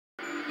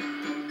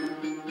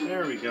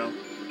we go.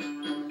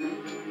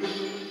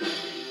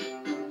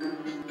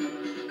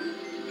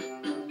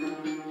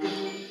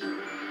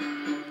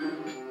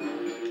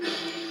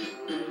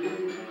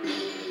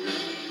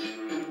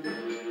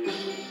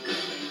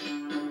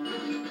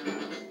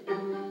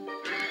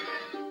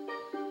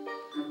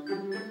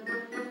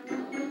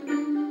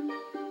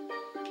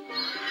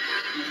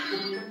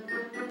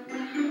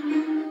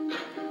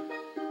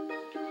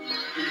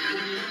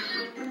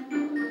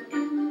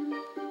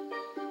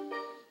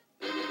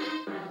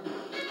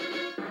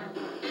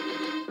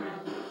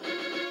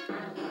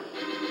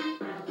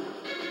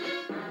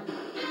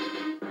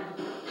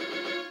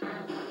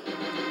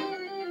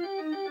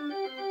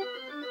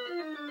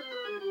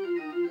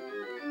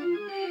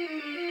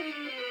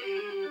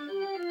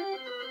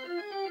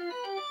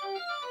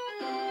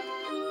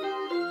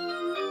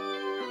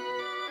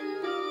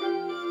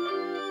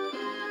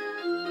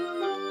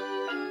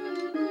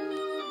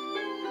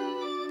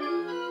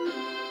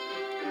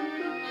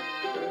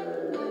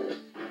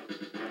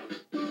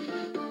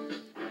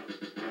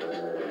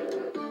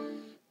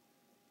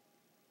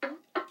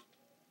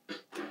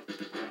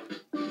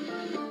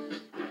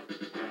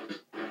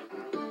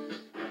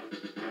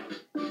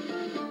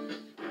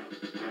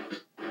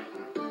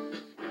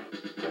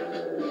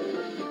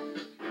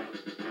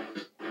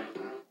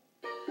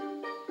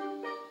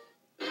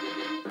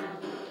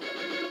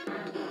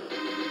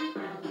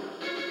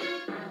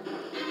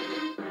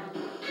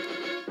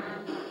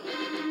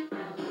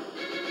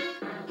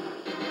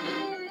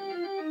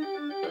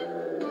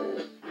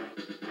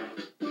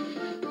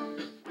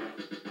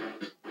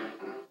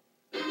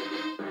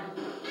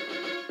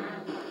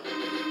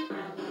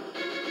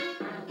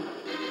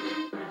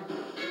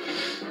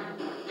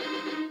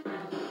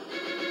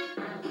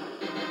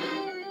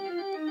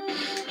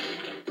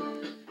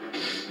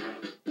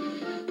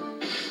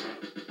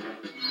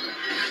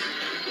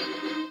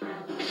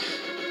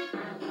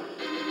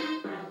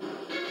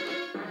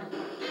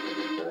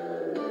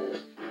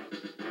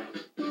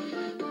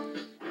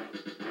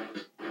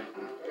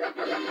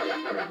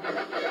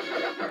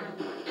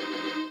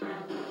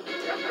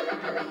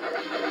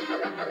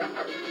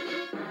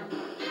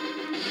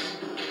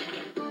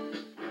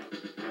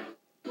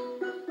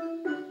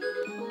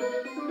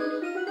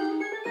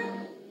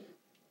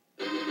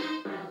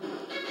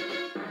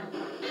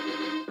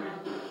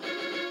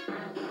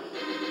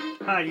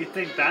 You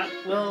think that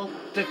will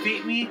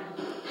defeat me?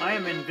 I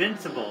am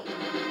invincible.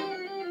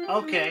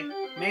 Okay,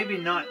 maybe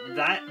not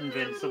that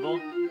invincible.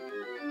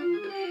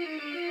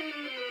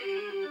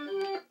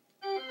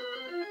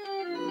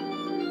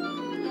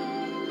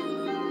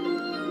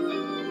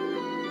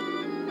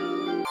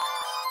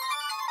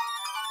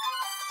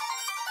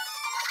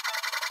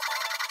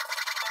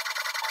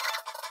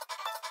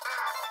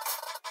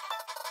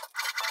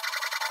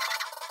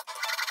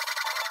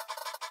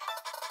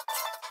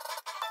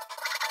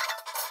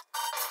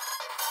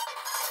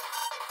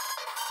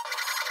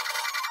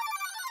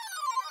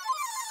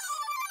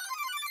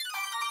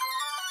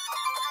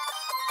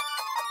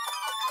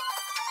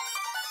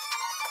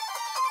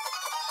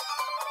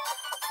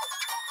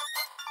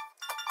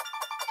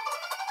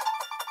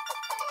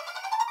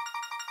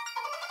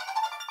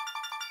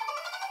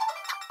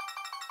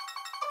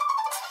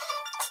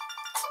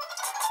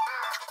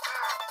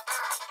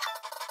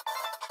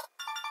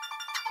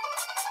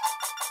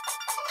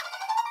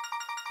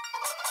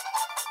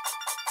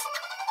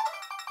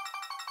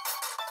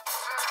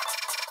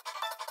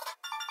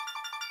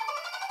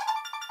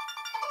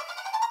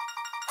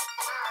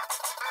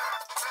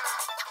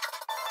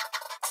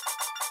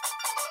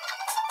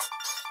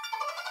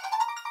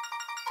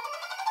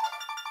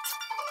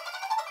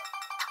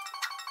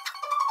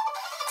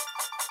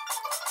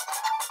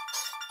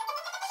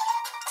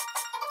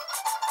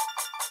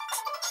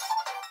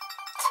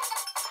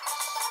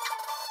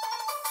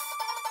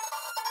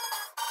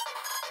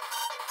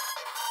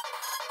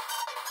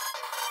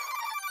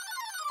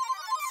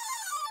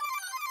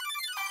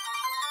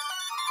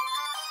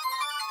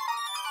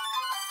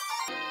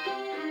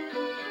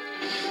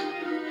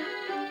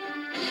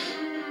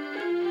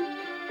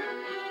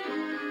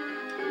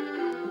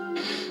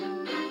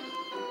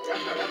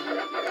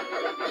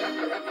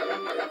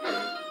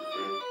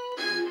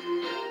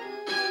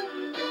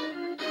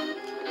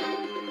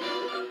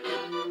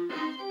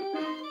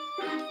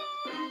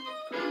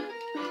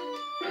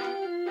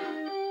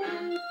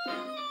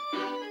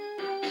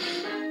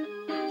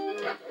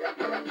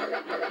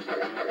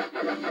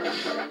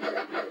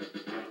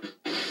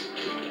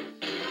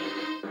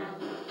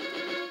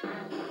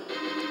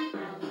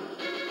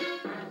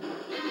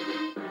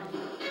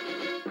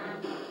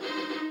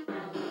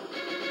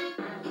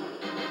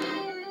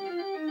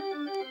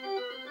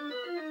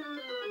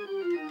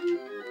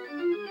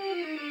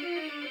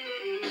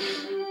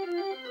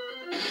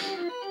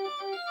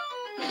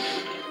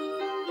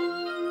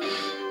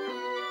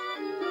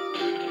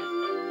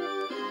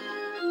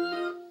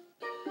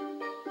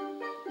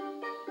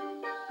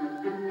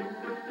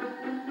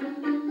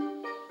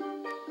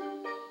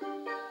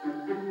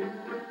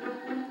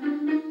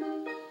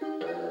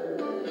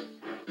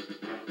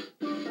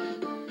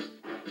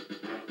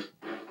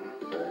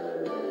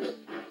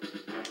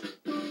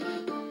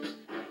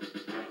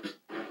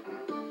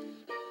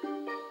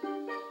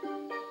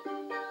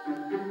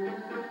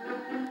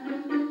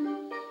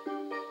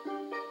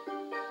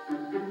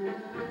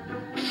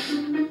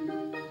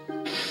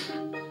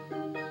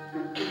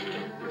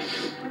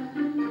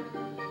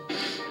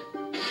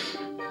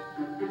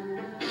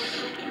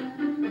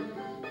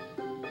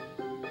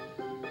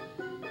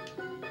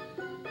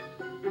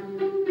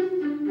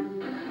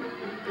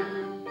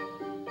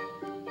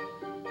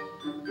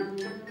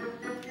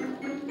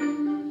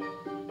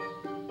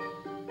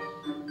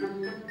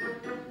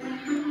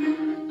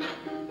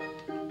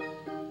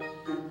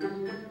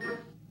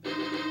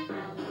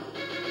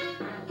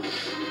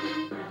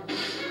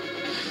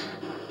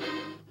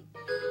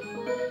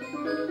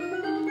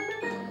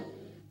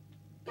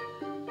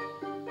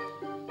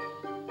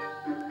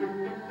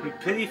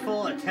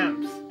 pitiful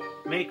attempts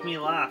make me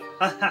laugh.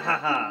 Ha ha ha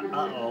ha.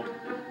 Uh-oh.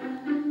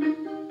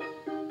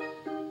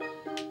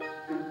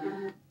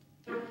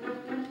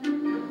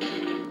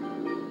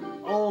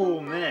 Oh,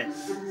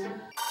 missed.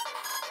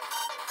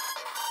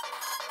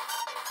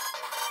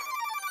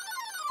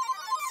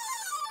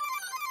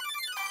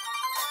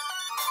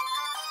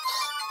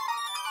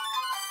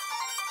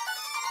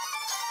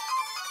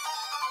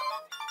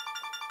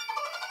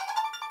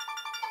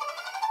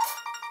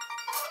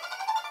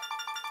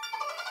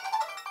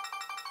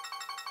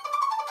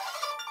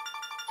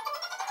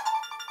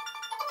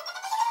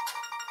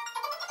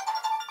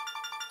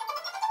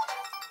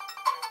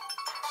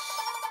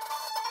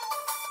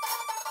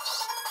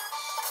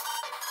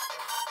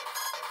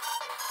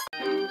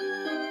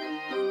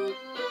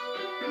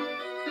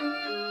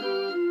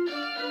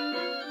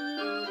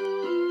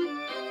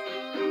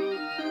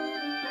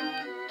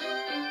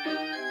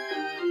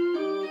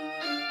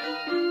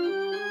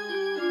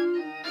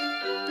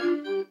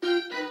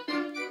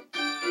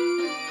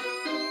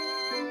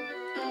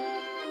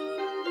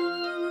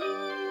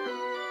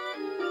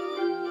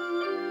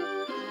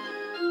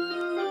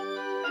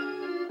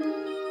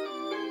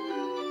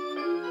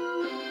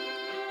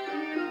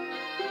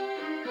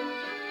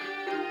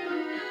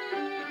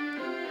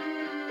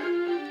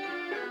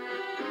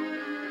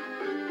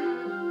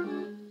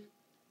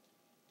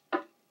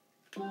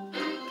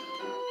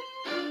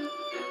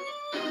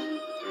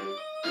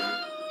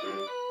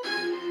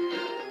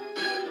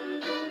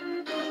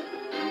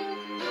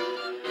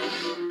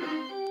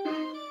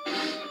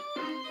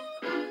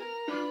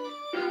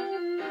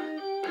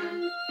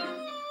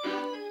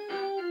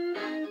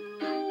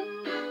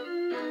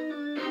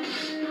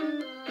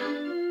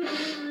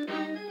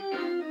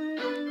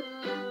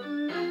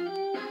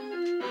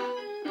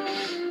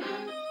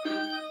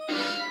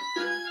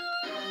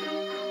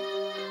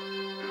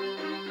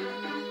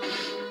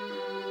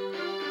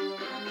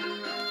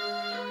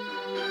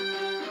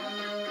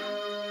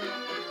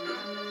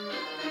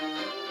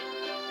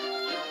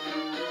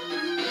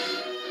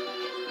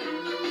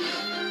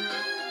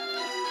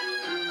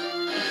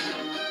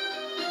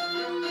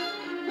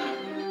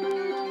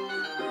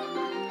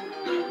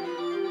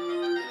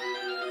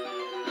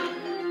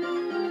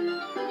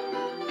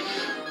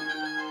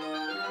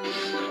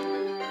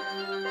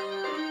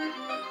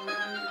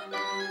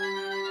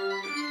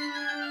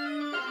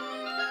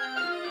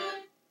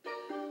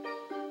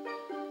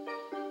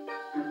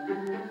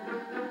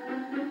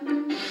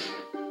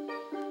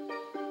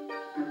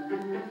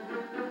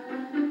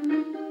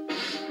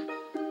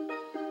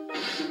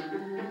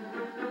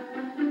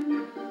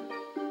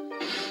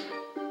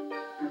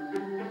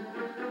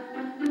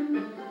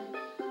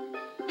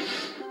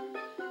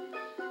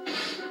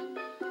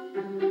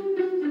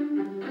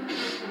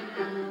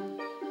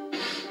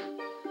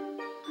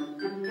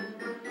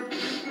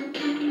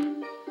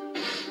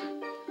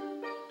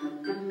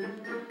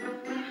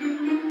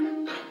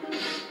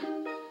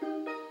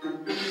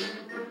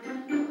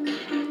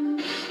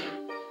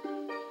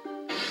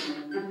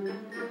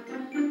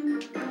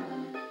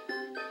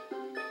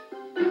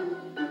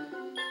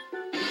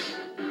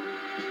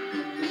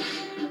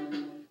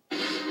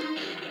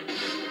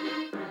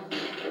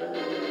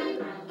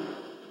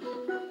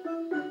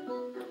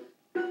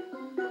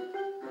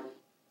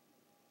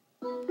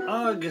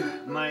 Ugh,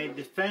 my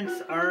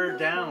defense are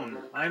down.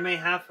 I may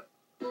have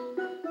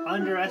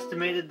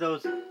underestimated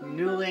those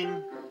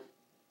mewling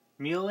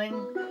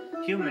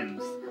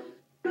humans.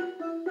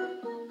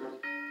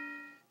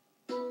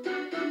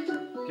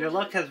 Your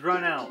luck has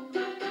run out.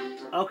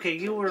 Okay,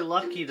 you were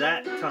lucky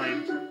that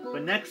time,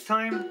 but next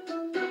time...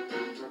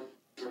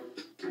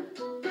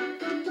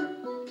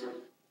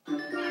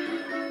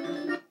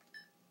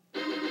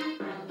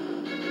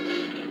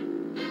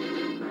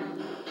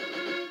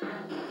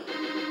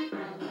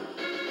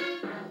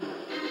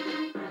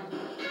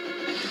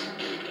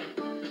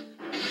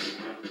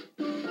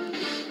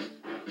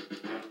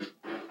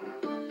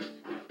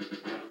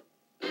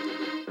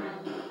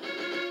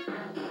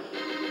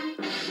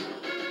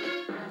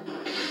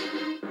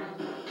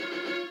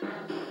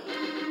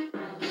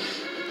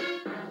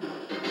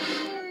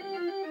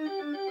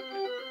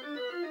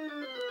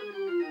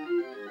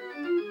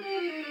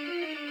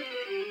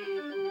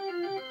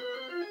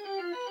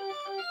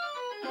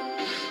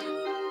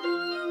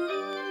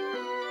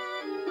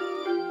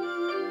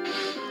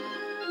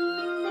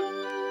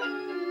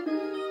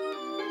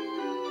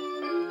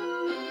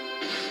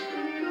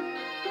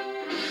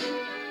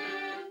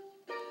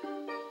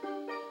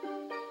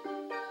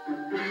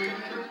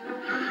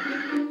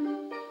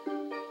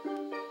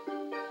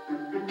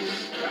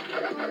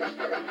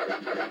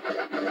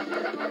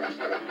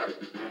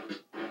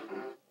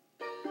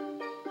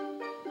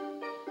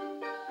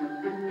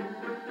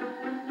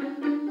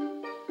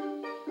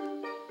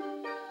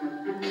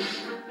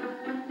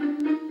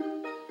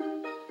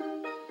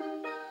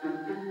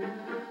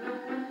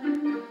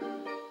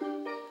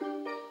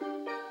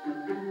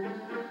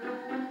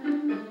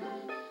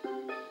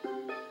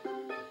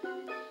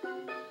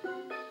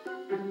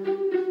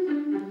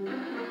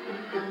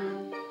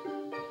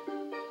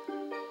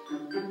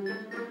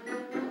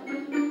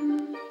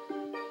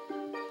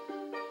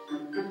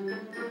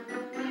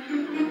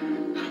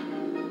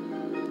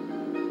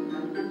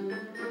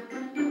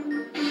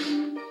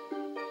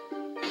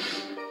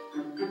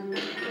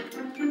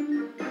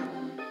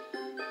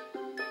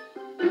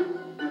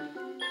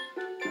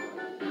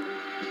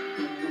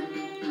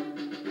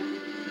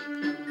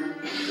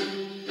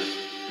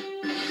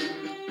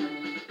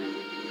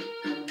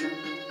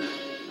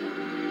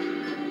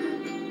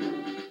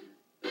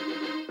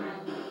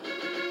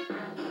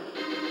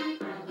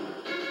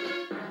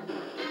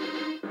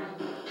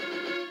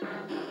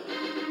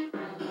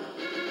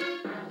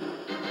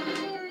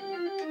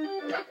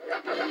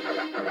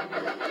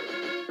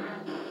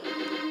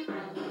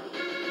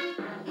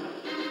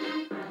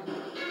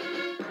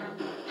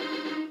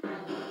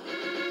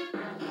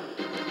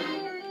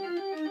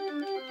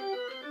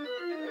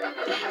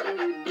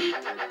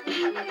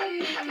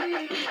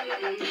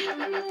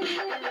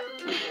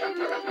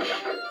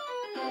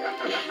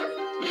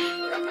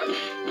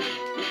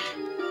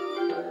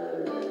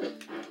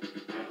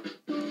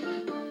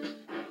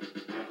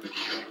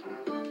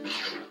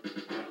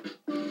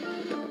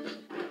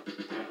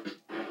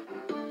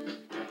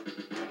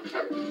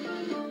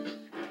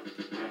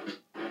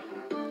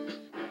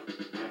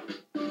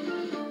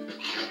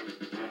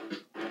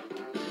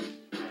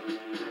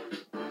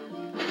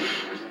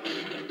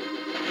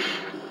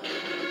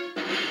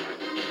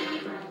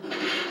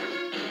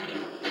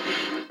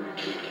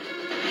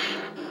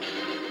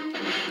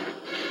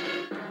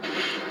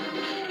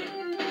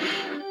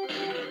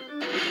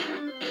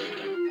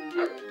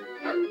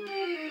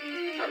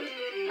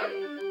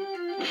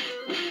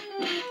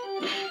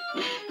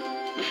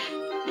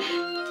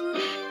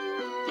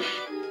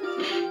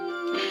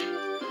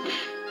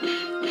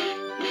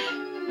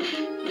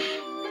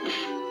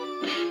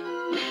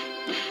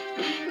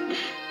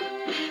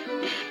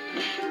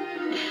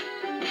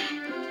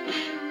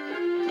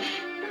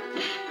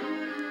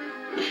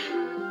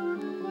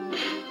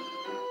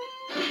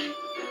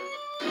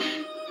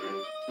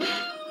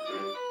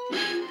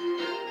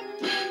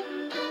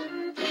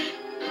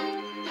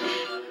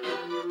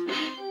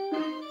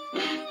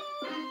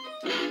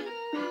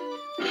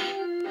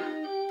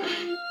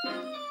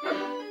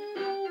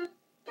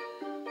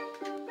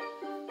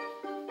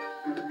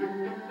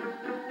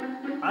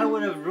 I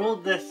would have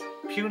ruled this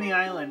puny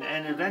island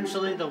and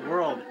eventually the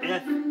world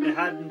if it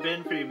hadn't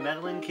been for you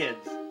meddling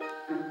kids.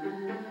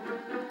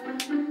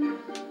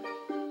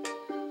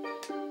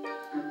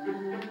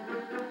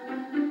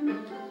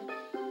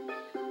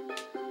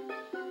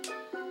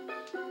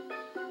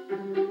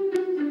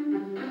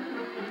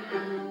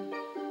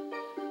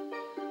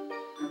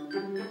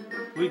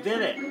 We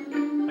did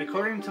it!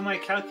 According to my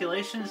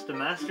calculations, the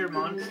master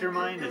monster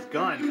mind is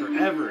gone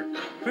forever.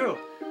 Phew,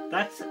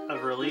 that's a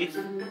relief.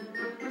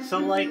 So,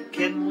 like,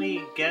 can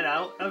we get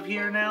out of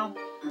here now?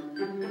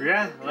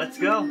 Yeah, let's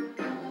go.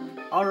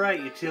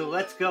 Alright, you two,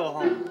 let's go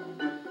home.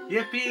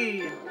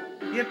 Yippee!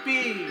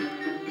 Yippee!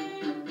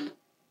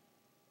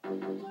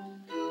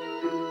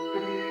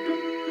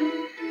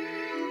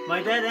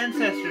 My dead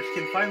ancestors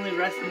can finally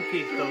rest in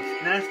peace. Those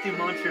nasty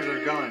monsters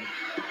are gone.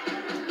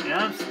 And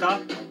I'm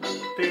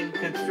stopping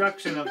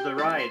construction of the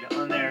ride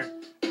on their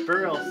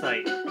burial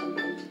site.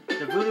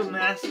 The Voodoo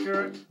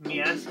Master,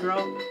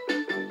 Miastro,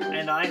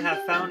 and I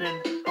have found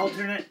an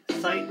alternate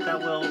site that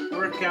will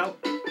work out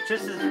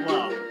just as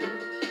well.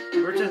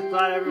 We're just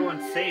glad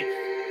everyone's safe.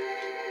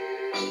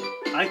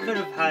 I could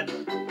have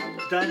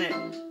done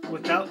it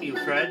without you,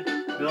 Fred,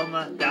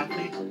 Vilma,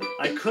 Daphne.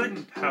 I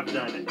couldn't have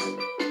done it.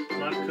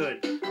 Not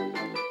could.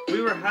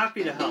 We were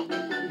happy to help,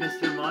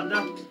 Mr.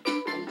 Monda.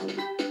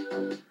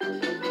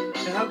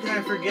 And how can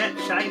I forget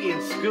Shaggy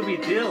and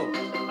Scooby Doo?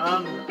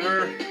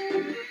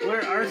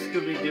 Where are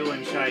Scooby Doo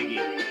and Shaggy?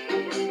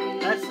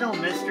 That's no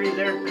mystery.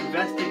 They're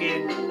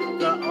investigating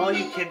the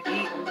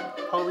all-you-can-eat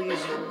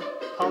Polynesian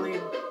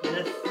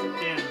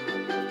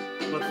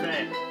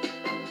buffet.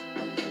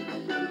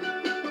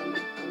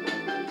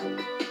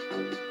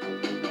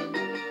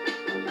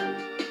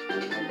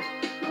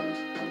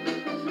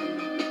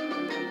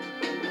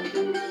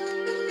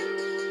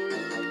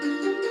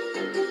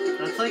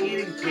 That's like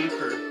eating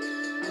paper.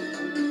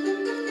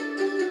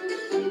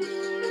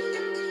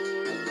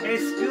 Hey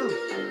Scoob,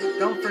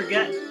 don't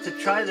forget to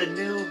try the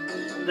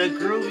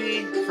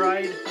groovy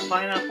fried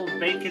pineapple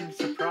bacon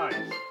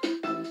surprise.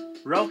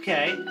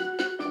 Okay.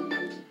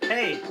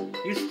 Hey,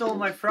 you stole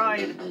my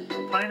fried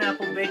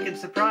pineapple bacon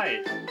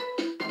surprise.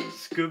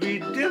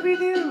 Scooby Dooby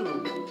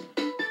Doo.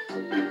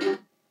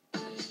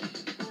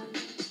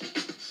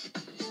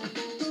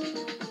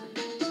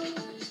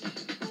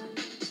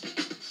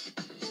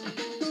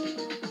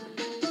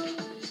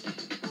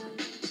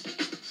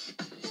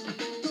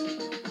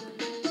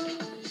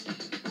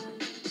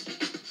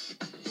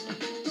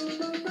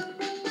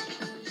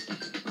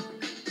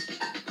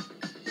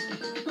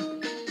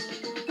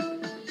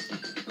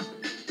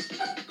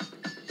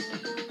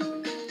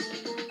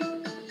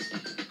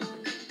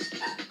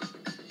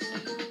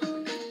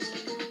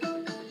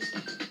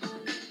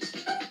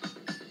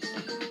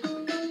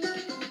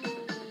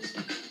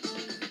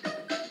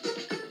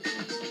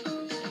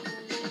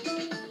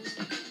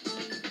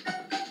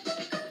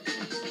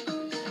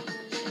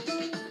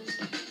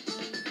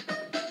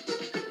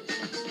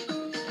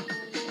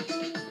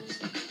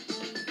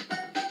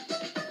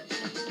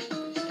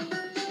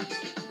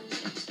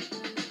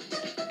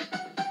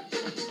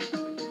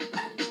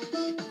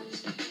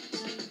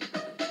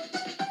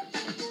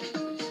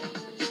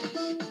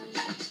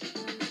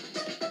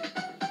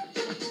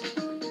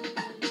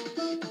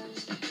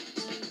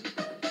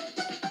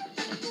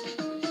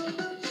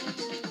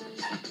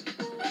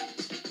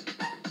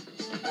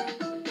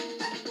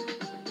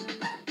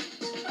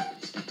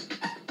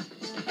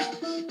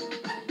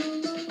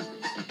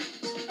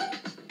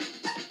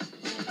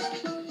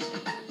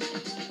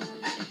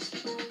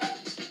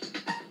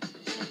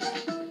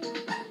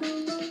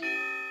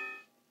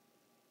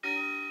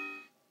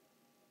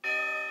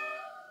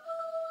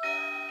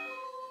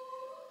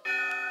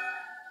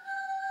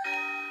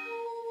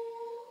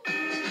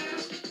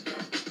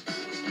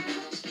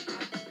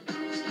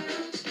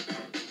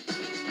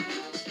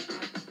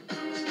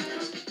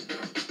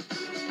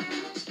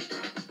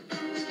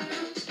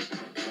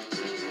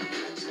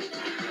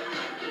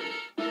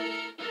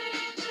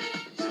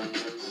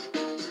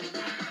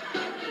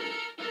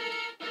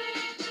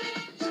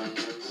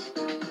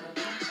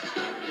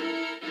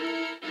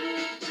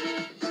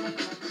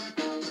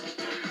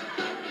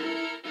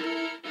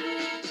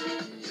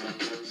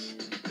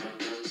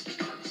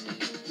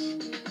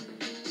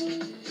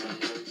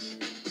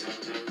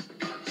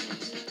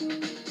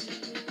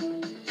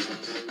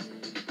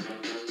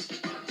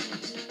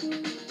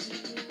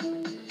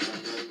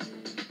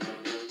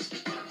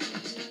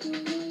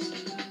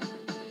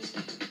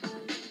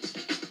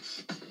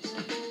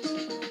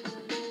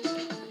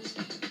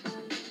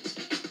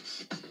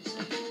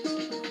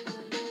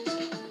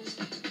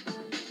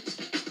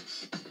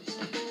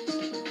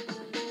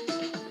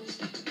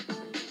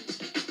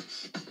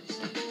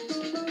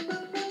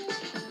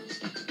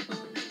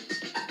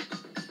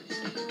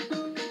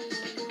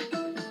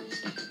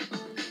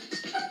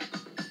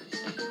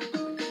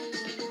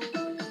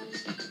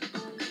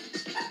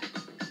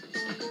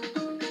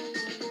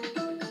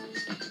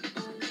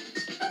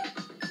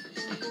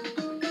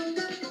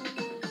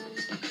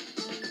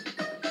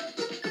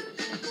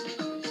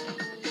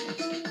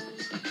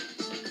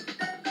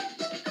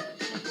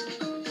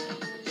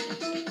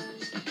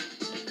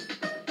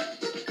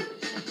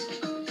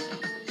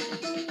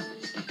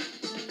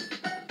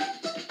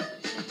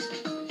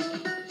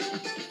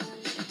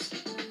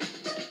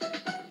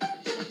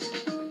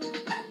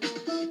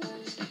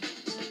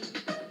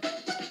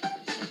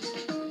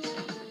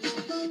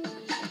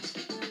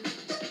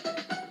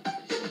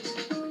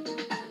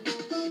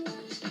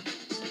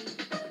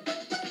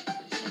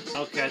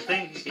 Okay, I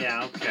think,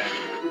 yeah, okay.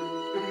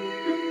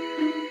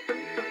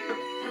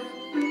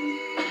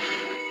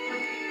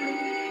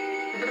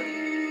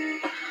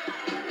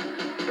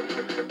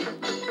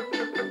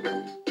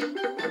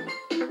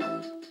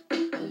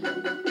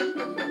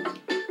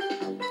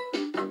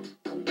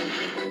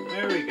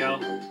 There we go.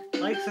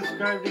 Like,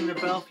 subscribe, ring the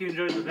bell if you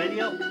enjoyed the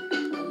video.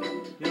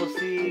 You'll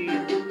see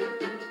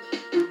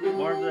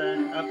more of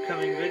the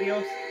upcoming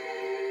videos.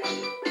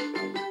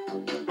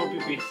 Hope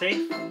you be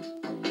safe,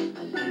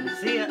 and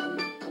see ya!